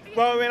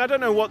 Well, I mean, I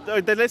don't know what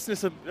the listeners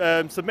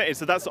submitted,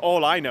 so that's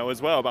all I know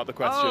as well about the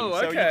question. Oh,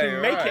 So you okay,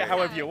 can make right. it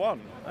however you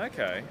want.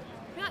 Okay.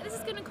 Yeah, this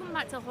is going to come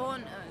back to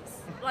haunt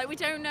us. Like, we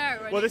don't know.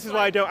 and Well, this it's is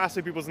why I don't ask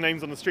for people's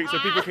names on the street, so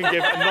people can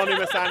give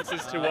anonymous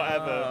answers to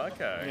whatever. Oh,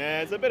 okay. Yeah,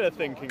 there's a bit of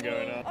thinking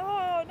going on.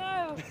 Oh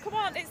no! Come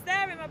on, it's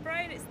there in my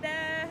brain. It's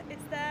there.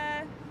 It's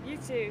there. You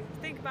two,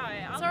 think about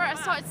it. Sorry, I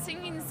started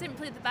singing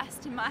Simply the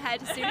Best in my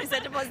head as soon as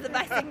it was the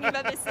best thing you've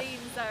ever seen.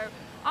 So,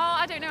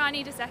 I don't know, I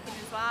need a second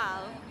as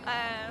well.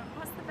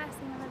 What's the best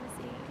thing I've ever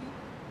seen?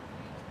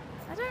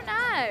 I don't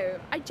know.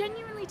 I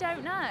genuinely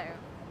don't know.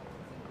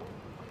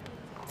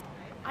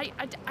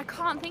 I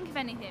can't think of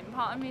anything.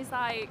 Part of me is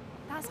like,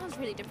 that sounds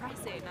really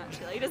depressing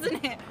actually,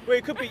 doesn't it? Well,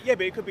 it could be, yeah,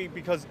 but it could be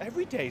because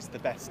every day's the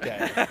best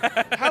day.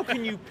 How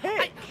can you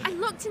pick? I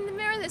looked in the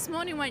mirror this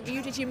morning and went,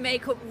 you did your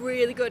makeup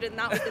really good and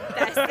that was the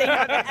best thing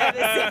I've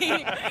ever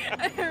seen.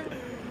 I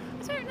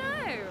don't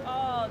know.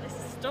 Oh, this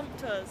has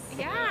stumped us.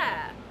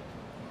 Yeah.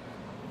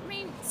 I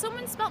mean,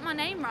 someone spelt my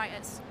name right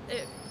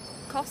at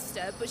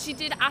Costa, but she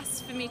did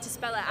ask for me to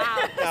spell it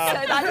out, so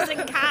that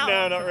doesn't count.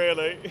 No, not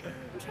really.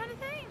 I'm trying to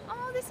think.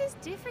 Oh, this is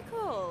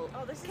difficult.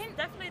 Oh, this is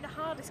definitely the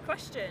hardest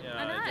question. Yeah,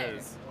 I know. it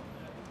is.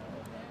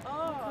 Oh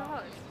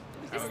God.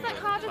 This is Having like a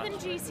harder than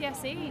flashback.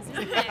 GCSEs,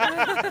 isn't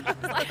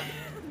it?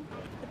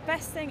 The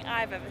best thing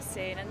I've ever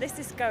seen, and this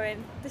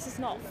is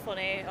not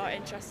funny or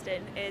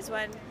interesting, is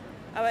when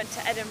I went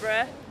to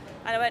Edinburgh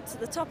and I went to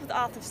the top of the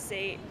Arthur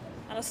Seat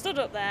and I stood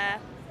up there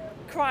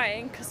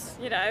crying because,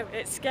 you know,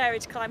 it's scary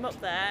to climb up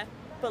there,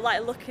 but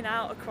like looking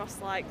out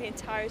across like the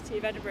entirety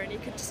of Edinburgh, and you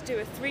could just do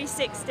a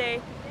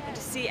 360 and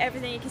just see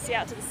everything. You can see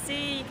out to the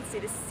sea, you can see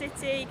the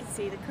city, you can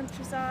see the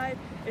countryside.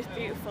 It was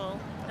beautiful.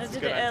 And I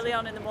did it early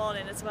on in the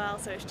morning as well,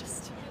 so it's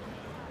just,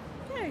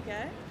 there we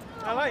go.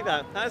 I like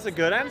that. That's a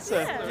good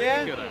answer.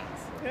 Yeah. Good answer.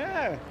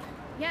 Yeah.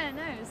 Yeah,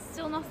 no,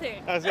 still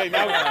nothing. I was like,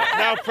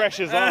 now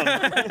pressure's on.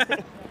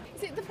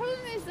 See, the problem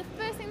is the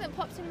first thing that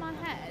popped in my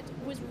head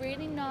was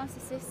really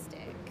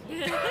narcissistic.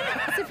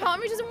 So part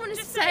of me doesn't want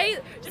to say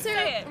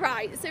it.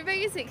 Right, so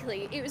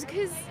basically it was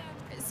because,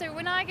 so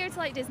when I go to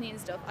like Disney and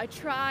stuff, I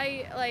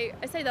try, like,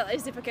 I say that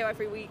as if I go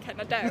every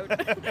weekend, I don't.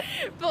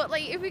 But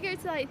like if we go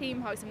to like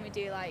theme parks and we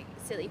do like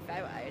silly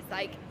photos,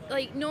 like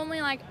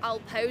normally like I'll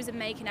pose and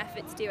make an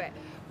effort to do it.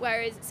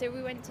 Whereas, so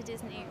we went to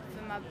Disney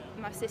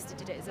for my sister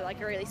did it as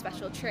like a really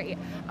special treat,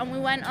 and we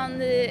went on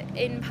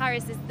in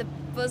Paris there's the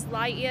Buzz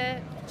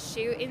Lightyear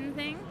shooting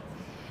thing.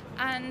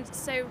 And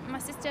so my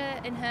sister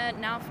and her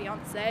now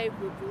fiance,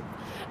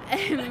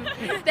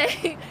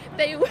 they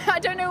I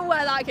don't know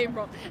where that came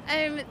from.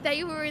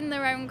 They were in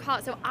their own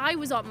car, so I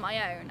was on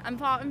my own, and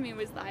part of me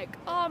was like,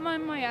 oh, I'm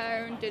on my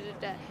own.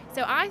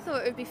 So I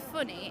thought it would be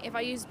funny if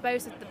I used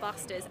both of the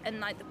blasters, and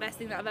like the best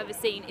thing that I've ever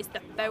seen is the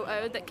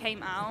photo that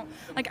came out.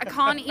 Like I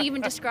can't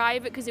even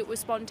describe it because it was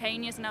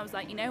spontaneous, and I was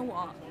like, you know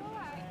what?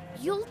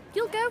 You'll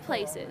go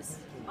places.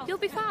 You'll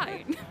be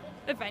fine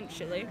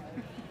eventually.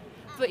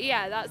 But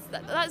yeah,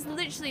 that's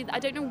literally, I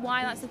don't know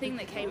why that's the thing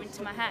that came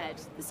into my head.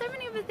 There's so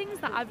many other things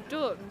that I've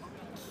done,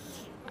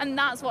 and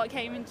that's what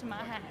came into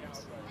my head.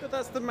 But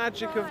that's the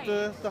magic of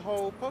the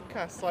whole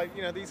podcast, like,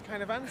 you know, these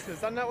kind of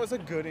answers. And that was a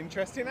good,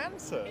 interesting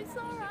answer. It's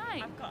all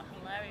right. I've got a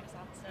hilarious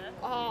answer.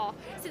 Oh,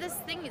 see, this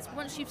thing is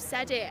once you've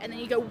said it, and then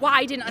you go,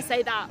 why didn't I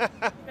say that?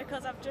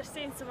 Because I've just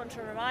seen someone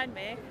to remind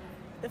me.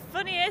 The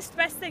funniest,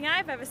 best thing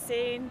I've ever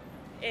seen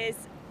is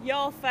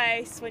your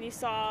face when you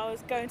saw I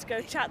was going to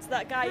go chat to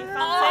that guy you fancy.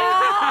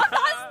 Oh,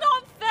 that's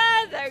not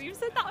fair though. You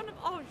said that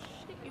on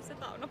you said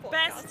that on a podcast.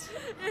 Best.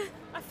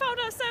 I found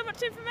out so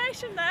much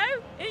information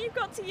though, and you've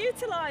got to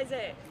utilise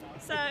it.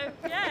 So,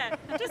 yeah,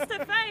 just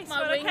her face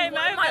My when I came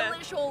over. My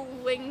literal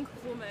wing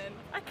woman.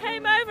 I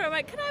came over and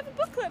went, can I have a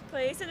booklet,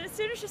 please? And as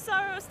soon as she saw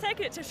I was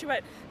taking it to her, she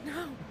went,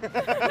 no, no.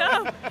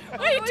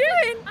 What are you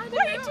doing? What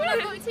are you doing? I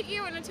looked at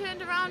you and I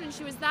turned around and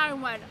she was there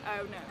and went,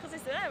 oh no. Because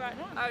it's there right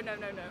now. Oh no.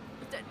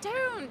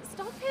 Don't,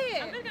 stop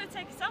it. I'm going to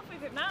take a selfie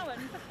with him now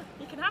and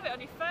you can have it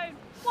on your phone.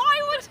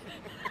 Why would...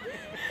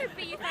 It'd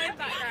be your phone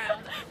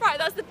background. Right,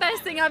 that's the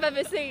best thing I've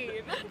ever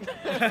seen.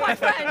 My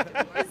friend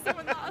was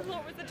someone that I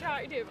thought was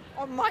attractive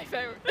on my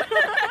phone.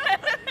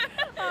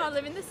 Oh,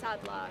 living the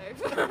sad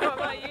life. What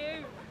about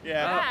you?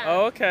 Yeah.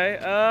 Oh, okay.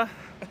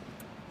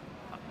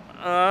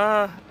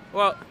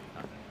 Well,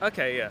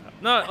 okay, yeah.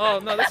 No,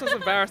 this was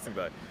embarrassing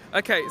though.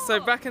 Okay,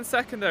 so back in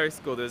secondary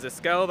school, there was this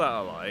girl that I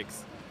liked,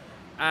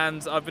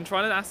 and I've been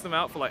trying to ask them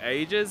out for like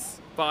ages,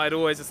 but I'd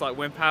always just like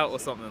wimp out or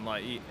something,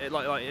 like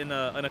in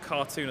a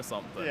cartoon or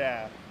something.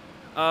 Yeah.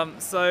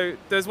 So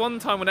there's one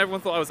time when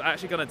everyone thought I was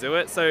actually gonna do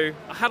it, so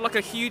I had like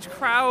a huge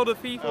crowd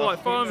of people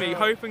like following me,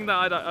 hoping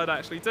that I'd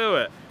actually do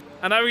it.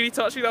 And that really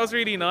touched me. That was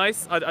really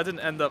nice. I didn't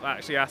end up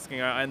actually asking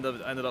her. I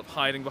ended up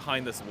hiding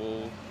behind this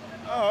wall.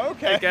 Oh,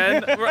 okay.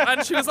 Again,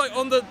 and she was like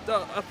on the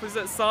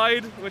opposite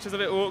side, which is a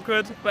bit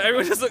awkward. But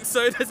everyone just looked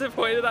so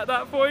disappointed at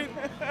that point.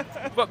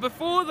 But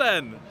before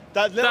then,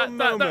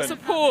 that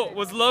support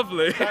was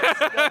lovely.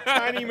 That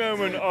tiny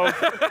moment of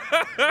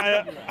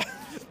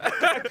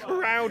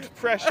crowd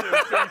pressure of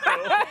people.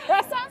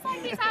 It sounds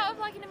like it's out of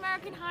like an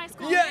American high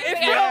school. Yeah, movie. it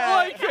felt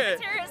like it.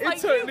 It's It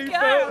like, totally you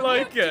felt go,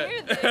 like you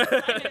it. do this.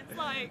 And it's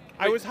like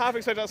I was half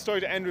expecting that story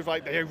to end with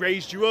like they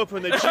raised you up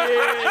and they cheered.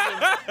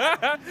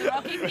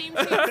 Rocky theme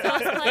tune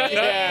starts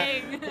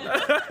playing.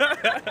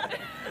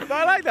 But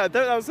I like that.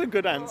 That was a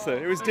good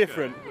answer. It was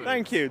different.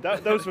 Thank you.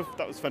 That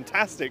was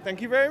fantastic.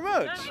 Thank you very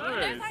much.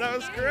 That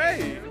was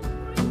great.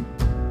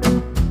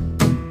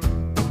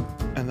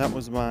 And that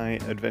was my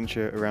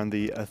adventure around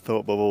the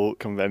Thought Bubble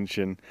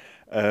convention.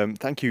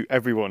 Thank you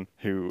everyone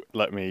who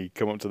let me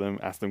come up to them,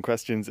 ask them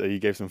questions. You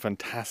gave some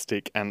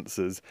fantastic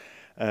answers.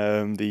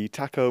 The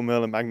Taco,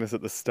 Merle and Magnus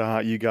at the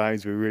start, you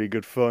guys were really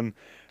good fun.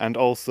 And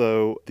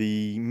also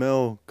the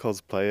Merle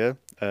cosplayer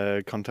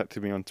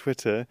contacted me on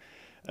Twitter.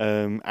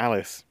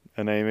 Alice,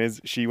 her name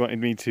is. She wanted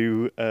me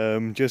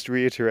to just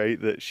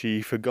reiterate that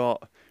she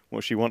forgot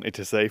what she wanted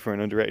to say for an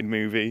underrated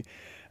movie.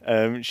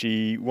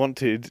 She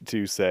wanted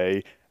to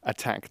say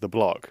Attack the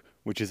Block,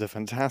 which is a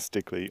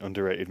fantastically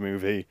underrated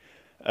movie.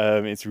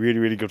 It's really,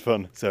 really good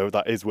fun, so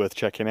that is worth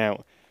checking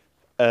out.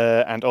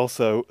 And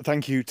also,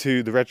 thank you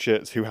to the Red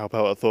Shirts who help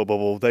out at Thought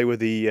Bubble. They were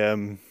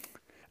the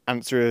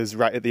answerers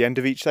right at the end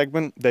of each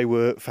segment. They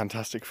were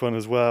fantastic fun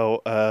as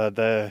well.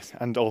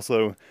 And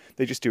also,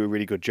 they just do a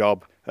really good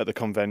job at the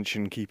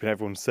convention, keeping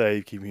everyone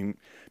safe,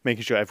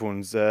 making sure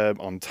everyone's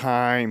on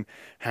time,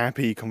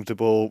 happy,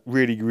 comfortable.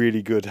 Really,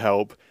 really good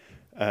help.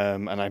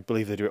 And I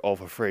believe they do it all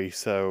for free,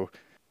 so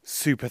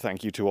super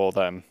thank you to all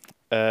them.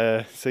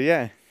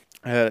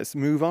 Let's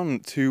move on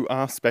to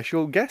our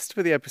special guest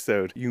for the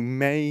episode. You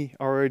may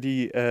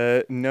already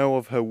know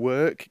of her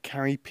work,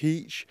 Carrie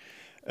Peach.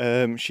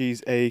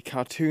 She's a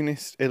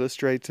cartoonist,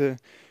 illustrator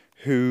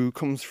who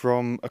comes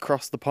from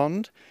across the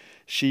pond.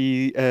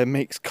 She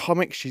makes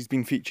comics. She's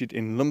been featured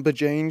in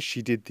Lumberjanes.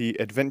 She did the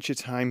Adventure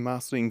Time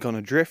Marceline Gone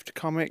Adrift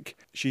comic.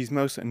 She's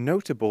most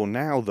notable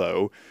now,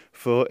 though,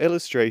 for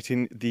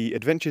illustrating the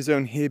Adventure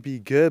Zone Here Be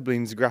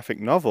Gerblings graphic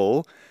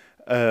novel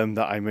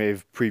that I may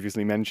have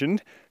previously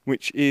mentioned,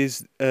 which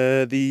is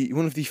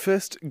one of the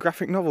first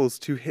graphic novels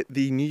to hit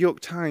the New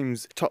York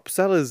Times top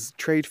sellers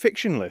trade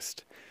fiction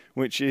list,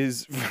 which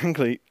is,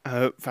 frankly,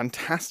 a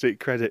fantastic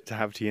credit to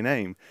have to your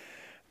name.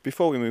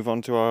 Before we move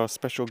on to our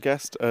special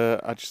guest,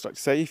 I'd just like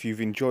to say if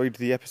you've enjoyed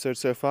the episode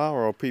so far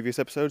or our previous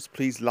episodes,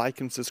 please like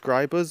and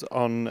subscribe us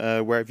on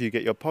wherever you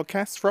get your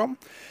podcasts from.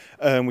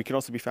 We can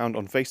also be found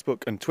on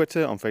Facebook and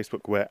Twitter. On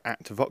Facebook, we're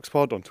at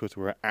VoxPod. On Twitter,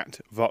 we're at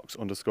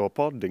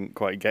Vox_pod. Didn't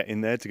quite get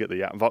in there to get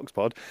the at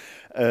VoxPod.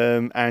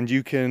 And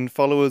you can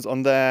follow us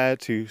on there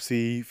to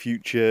see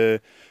future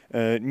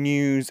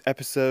news,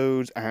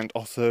 episodes, and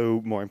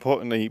also, more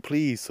importantly,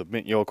 please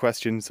submit your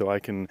questions so I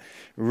can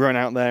run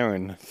out there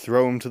and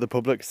throw them to the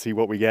public, see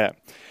what we get.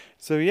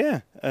 So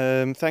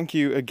thank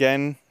you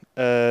again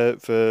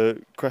for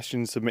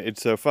questions submitted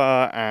so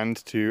far and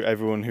to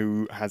everyone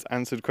who has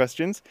answered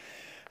questions.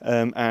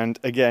 And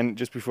again,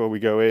 just before we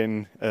go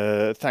in,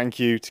 thank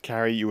you to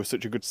Carrie. You were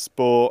such a good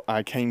sport.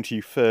 I came to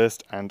you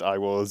first and I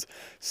was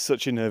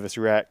such a nervous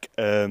wreck.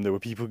 There were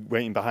people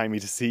waiting behind me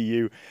to see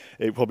you.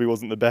 It probably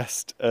wasn't the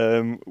best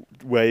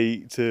way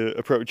to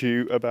approach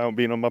you about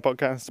being on my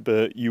podcast,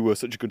 but you were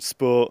such a good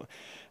sport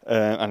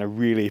and I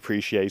really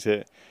appreciate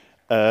it.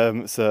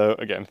 So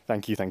again,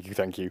 thank you.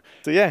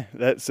 So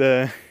let's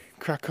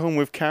crack on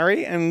with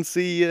Carrie and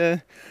see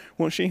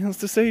what she has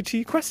to say to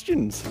your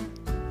questions.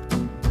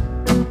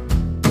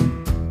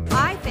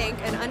 I think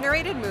an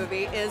underrated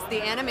movie is The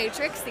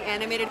Animatrix, the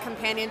animated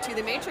companion to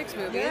the Matrix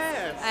movies.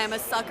 Yes. I'm a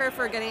sucker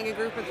for getting a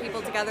group of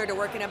people together to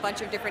work in a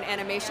bunch of different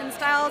animation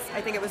styles.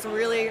 I think it was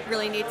really,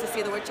 really neat to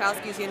see the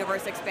Wachowskis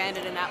universe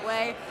expanded in that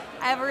way.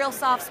 I have a real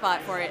soft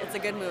spot for it. It's a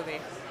good movie.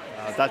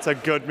 That's a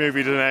good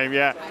movie to name,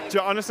 yeah.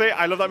 Honestly,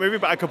 I love that movie,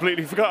 but I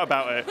completely forgot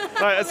about it.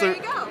 Right, There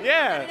you go.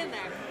 Yeah. Put it in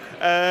there.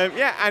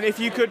 Yeah, and if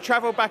you could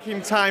travel back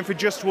in time for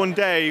just one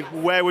day,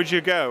 where would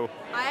you go?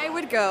 I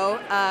would go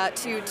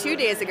to 2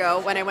 days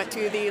ago when I went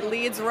to the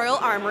Leeds Royal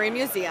Armoury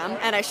Museum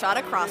and I shot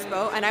a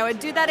crossbow, and I would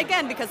do that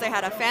again because I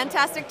had a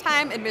fantastic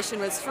time. Admission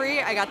was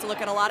free. I got to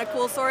look at a lot of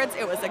cool swords.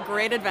 It was a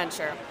great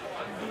adventure.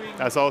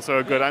 That's also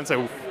a good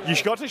answer.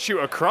 You got to shoot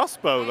a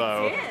crossbow,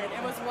 though. I did.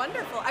 It was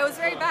wonderful. I was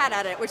very bad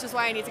at it, which is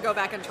why I need to go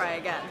back and try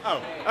again.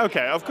 Oh,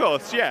 okay, of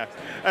course, yeah.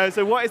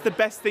 So what is the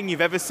best thing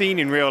you've ever seen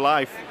in real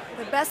life?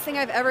 The best thing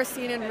I've ever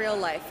seen in real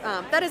life.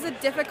 That is a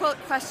difficult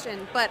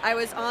question, but I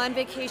was on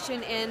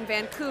vacation in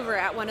Vancouver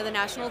at one of the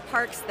national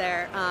parks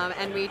there,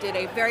 and we did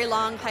a very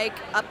long hike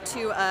up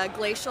to a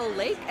glacial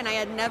lake, and I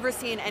had never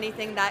seen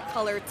anything that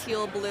color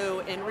teal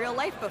blue in real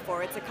life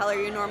before. It's a color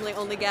you normally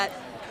only get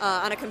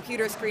on a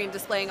computer screen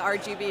displaying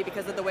RGB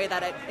because of the way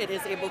that it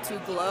is able to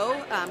glow,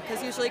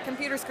 because usually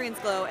computer screens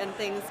glow and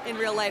things in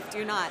real life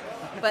do not.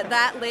 But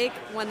that lake,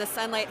 when the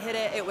sunlight hit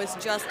it, it was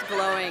just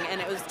glowing,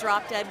 and it was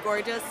drop dead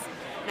gorgeous.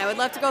 And I would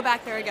love to go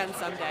back there again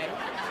someday.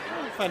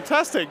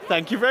 Fantastic.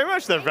 Thank you very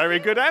much. They're very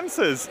good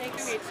answers.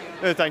 Thank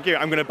you. Thank you.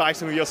 I'm going to buy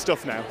some of your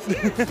stuff now.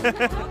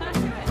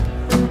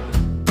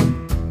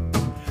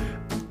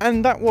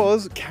 And that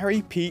was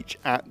Carrie Peach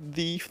at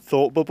the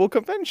Thought Bubble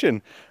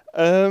Convention.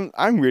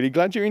 I'm really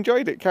glad you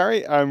enjoyed it,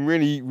 Carrie. I'm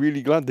really,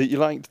 really glad that you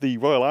liked the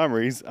Royal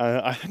Armouries.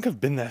 I think I've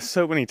been there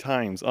so many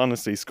times,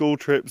 honestly, school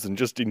trips and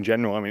just in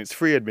general. I mean, it's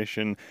free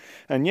admission.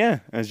 And yeah,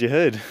 as you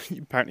heard,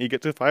 apparently you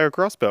get to fire a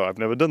crossbow. I've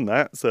never done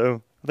that,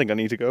 so I think I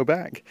need to go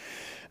back.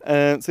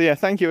 So yeah,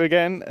 thank you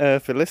again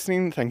for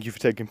listening. Thank you for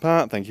taking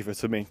part. Thank you for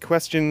submitting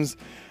questions.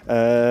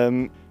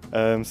 So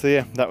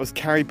yeah, that was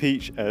Carrie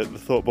Peach at the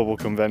Thought Bubble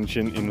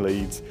Convention in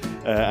Leeds.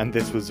 And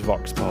this was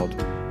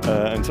VoxPod.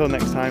 Until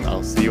next time,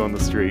 I'll see you on the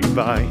street.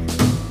 Bye.